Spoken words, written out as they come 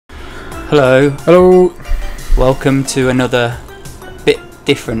Hello. Hello. Welcome to another bit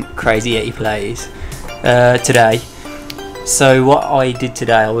different Crazy Yeti plays today. So what I did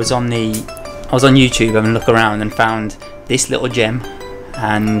today, I was on YouTube having a look around and found this little gem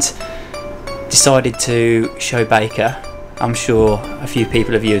and decided to show Baker. I'm sure a few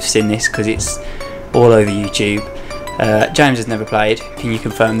people of you have seen this because it's all over YouTube. James has never played. Can you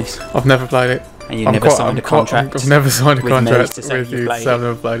confirm this? I've never played it. And you've never signed a contract? I've never signed a contract with you to say say I've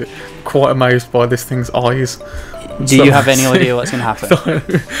never played it. Quite amazed by this thing's eyes. Do you have any idea what's going to happen?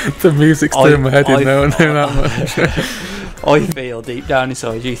 The music's doing my head in now and then that much. I feel deep down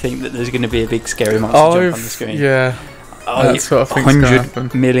inside you think that there's going to be a big scary monster jump on the screen. Yeah. That's what I think's going to happen.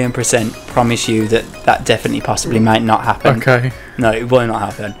 100,000,000% promise you that definitely possibly might not happen. Okay. No, it will not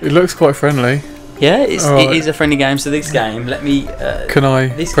happen. It looks quite friendly. Yeah, it is a friendly game. So this game, let me... Can I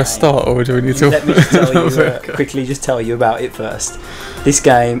press start or do we need to... Let me just tell you, quickly just tell you about it first. This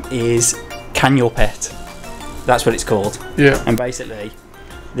game is Can Your Pet? That's what it's called. Yeah. And basically,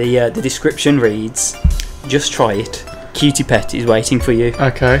 the description reads, just try it. Cutie pet is waiting for you.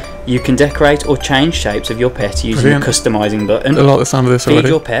 Okay. You can decorate or change shapes of your pet using the customizing button. I like the sound of this already. Feed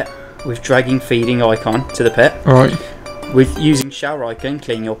your pet with dragging feeding icon to the pet. Right. With using shower icon,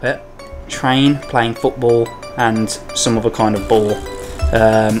 clean your pet. Train, playing football and some other kind of ball.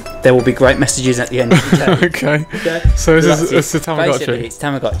 There will be great messages at the end of the day. Okay. So it's a Tamagotchi? Basically, it's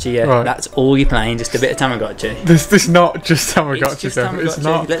Tamagotchi, yeah. Right. That's all you're playing, just a bit of Tamagotchi. This is not just Tamagotchi, It's just Devin. Tamagotchi. It's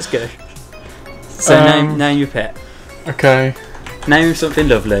not. Let's go. So name your pet. Okay. Name something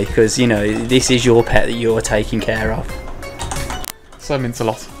lovely, because, you know, this is your pet that you're taking care of. So means a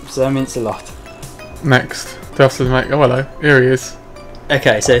lot. So means a lot. Next. Do I have to make... Oh, hello. Here he is.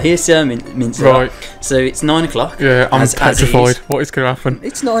 Okay, so here's Mince. Right. So it's 9 o'clock. Yeah, I'm petrified. What is going to happen?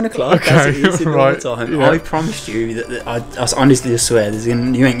 It's 9 o'clock. Okay, as it is in right. time. Yeah. I promised you that I honestly swear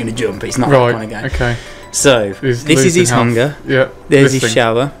you ain't going to jump. It's not right. that kind of game. Okay. So this is his hunger. Yeah. There's his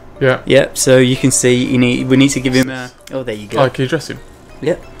shower. Yeah. Yep. So you can see we need to give him a. Oh, there you go. Oh, can you dress him?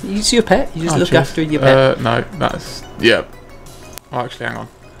 Yep. It's your pet. You just look after your pet. No, that's yeah. Oh, actually, hang on.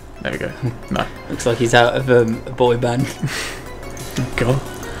 There we go. No. Looks like he's out of a boy band. God.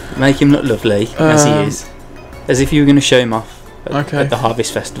 Make him look lovely as he is, as if you were going to show him off at the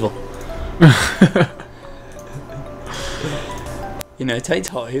Harvest Festival. You know, take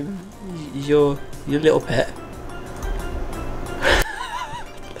time. He's your little pet.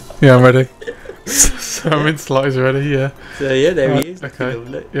 Yeah, I'm ready. So I'm in slides ready. Yeah. So yeah, there he is. Okay.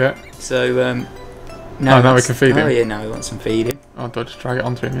 Lovely. Yeah. So now we can feed him. Oh yeah, now we want some feeding. Oh, do I just drag it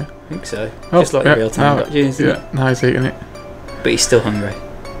onto him? Yeah. I think so. Just like the real Tamagotchi, isn't it? Yeah. Now he's eating it. But he's still hungry.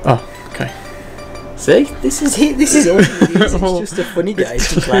 Oh, okay. See, this is it. This is all it is. It's just a funny game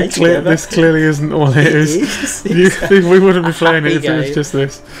to play together. This clearly isn't all it is. We wouldn't be playing it if it was just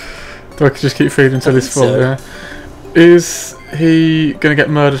this. Do I could just keep feeding until he's full? So. Yeah. Is he going to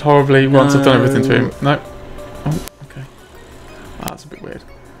get murdered horribly once I've done everything to him? No. Oh, okay. Oh, that's a bit weird.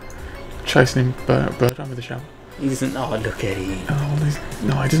 Chasing him bird around with the shower. He doesn't. Oh, look at him. Oh,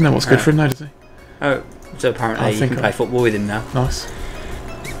 no, he doesn't know what's good for him now, does he? Oh, so apparently you can play football with him now. Nice.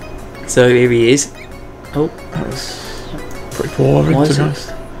 So here he is. Oh, that was pretty poor, to be honest.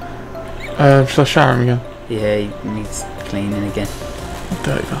 Shall I shower him again? Yeah, he needs cleaning again.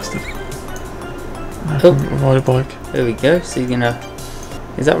 Dirty bastard. Ride a bike. There we go. So you're gonna.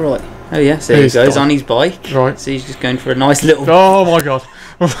 Is that right? Oh yeah. So he goes on his bike. Right. So he's just going for a nice little. Oh my god.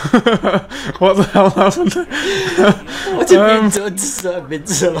 What the hell happened? What have you done to Sir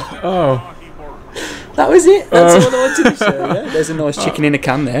Mincer? Oh. That was it. That's all I wanted to show. Yeah. There's a nice chicken in a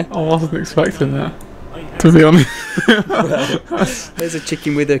can there. I wasn't expecting that, to be honest. Well, there's a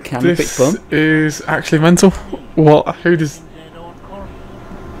chicken with a can picked plum. This is actually mental. What? Who does?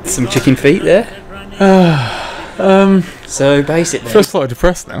 Some chicken feet there. So basically, I feel slightly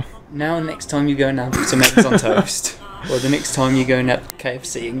depressed now. Now, next time you go and have some eggs on toast, or the next time you go and have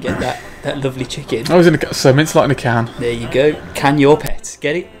KFC and get that lovely chicken. I was in a so mince like in a can. There you go. Can your pet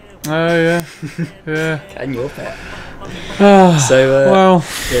get it? Oh yeah, yeah. Can your pet? So well,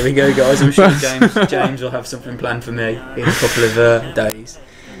 there we go, guys. I'm sure James will have something planned for me in a couple of days.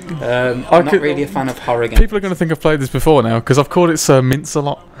 I'm not really a fan of horror games. People are going to think I've played this before now because I've called it Sir Mince a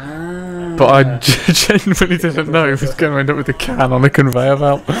lot. But I genuinely didn't know it was going to end up with a can on a conveyor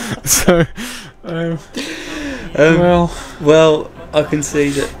belt. So, well, I can see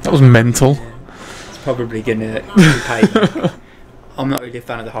that was mental. It's probably going to pay me. I'm not really a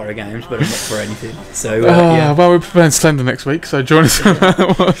fan of the horror games, but I'm up for anything. So, yeah. Well, we're preparing Slender next week, so join us on that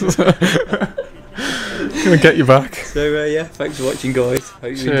one. Gonna get you back. So, yeah, thanks for watching, guys.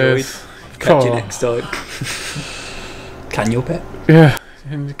 Hope you enjoyed. Catch you next time. Can your pet? Yeah.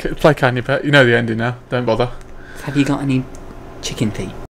 Play Can You Bet? You know the ending now. Don't bother. Have you got any chicken feet?